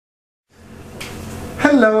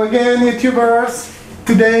Hello again, YouTubers!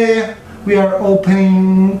 Today we are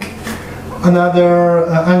opening another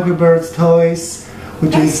Angry Birds toys,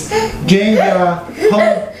 which is JENGA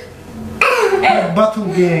HOTH Battle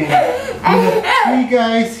Game. We have three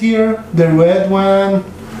guys here, the red one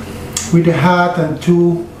with a hat and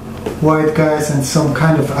two white guys and some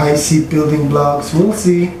kind of icy building blocks. We'll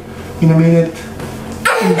see in a minute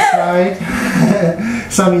inside.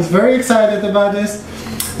 Sammy is very excited about this,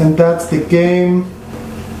 and that's the game.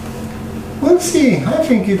 We'll see. I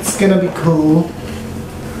think it's gonna be cool.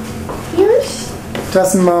 Yes.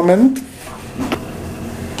 Just a moment.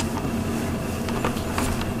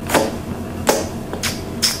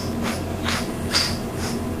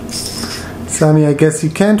 Sammy, I guess you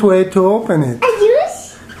can't wait to open it.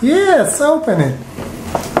 Yes? Yes, open it.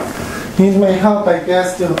 Need my help, I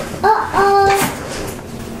guess, to...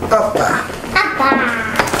 Oppa.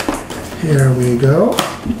 Here we go.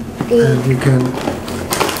 And you can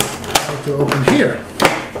try to open here.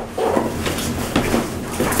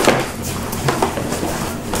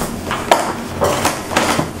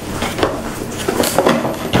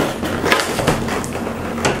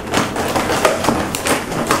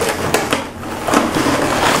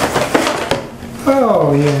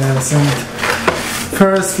 Oh yes, and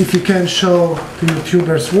first if you can show the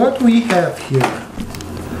YouTubers what we have here.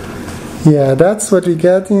 Yeah, that's what we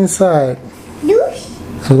got inside.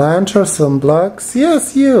 Yes. A launcher, some blocks.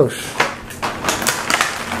 Yes, yes.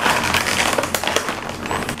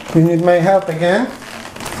 You need my help again?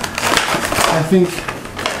 I think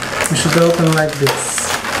we should open like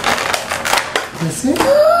this. You see?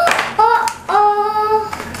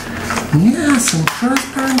 Yeah, some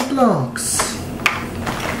transparent blocks.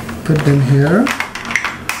 Put them here.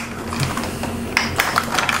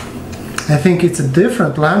 I think it's a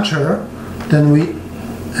different launcher than we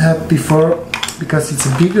had before because it's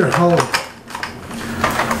a bigger hole.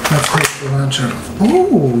 Let's take the launcher.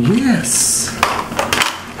 Oh, yes!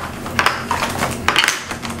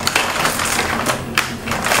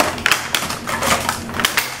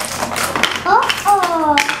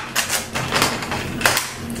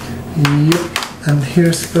 Yep, and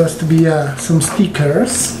here's supposed to be some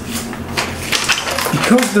stickers.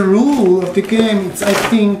 Because the rule of the game is, I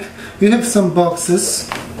think, you have some boxes,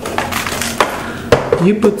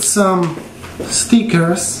 you put some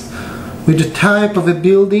stickers with the type of a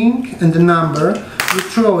building and the number, you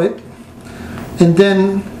throw it, and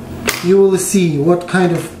then you will see what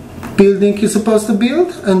kind of building you're supposed to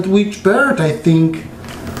build and which bird, I think,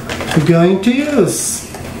 you're going to use.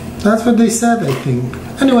 That's what they said, I think.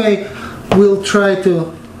 Anyway, we'll try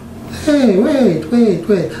to... Hey, wait.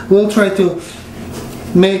 We'll try to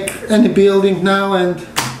make any building now and...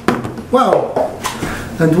 Wow!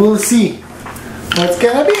 And we'll see what's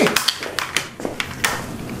gonna be.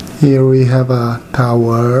 Here we have a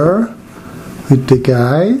tower with the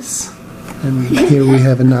guys. And here we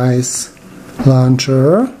have a nice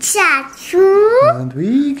launcher. And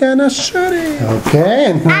we gonna shoot it.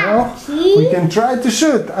 Okay, and now we can try to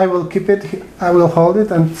shoot. I will keep it, I will hold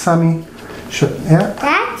it and Sammy shoot. Yeah?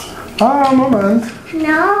 Ah, moment.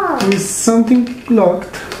 No. Is something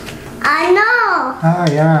locked? I know. Ah,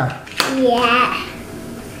 yeah. Yeah.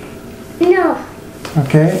 No.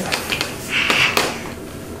 Okay.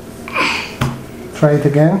 Try it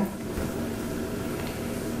again.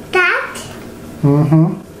 That?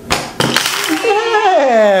 Mm-hmm.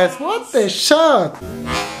 Yes! What a shot!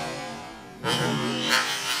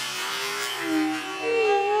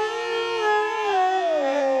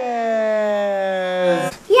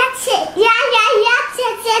 Yes.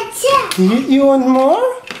 Yeah. You want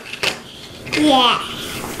more? Yeah.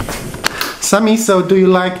 Sammy, so do you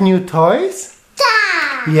like new toys?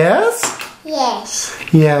 Yeah. Yes? Yes.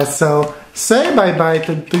 Yeah, so say bye-bye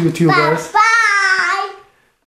to YouTubers. Bye.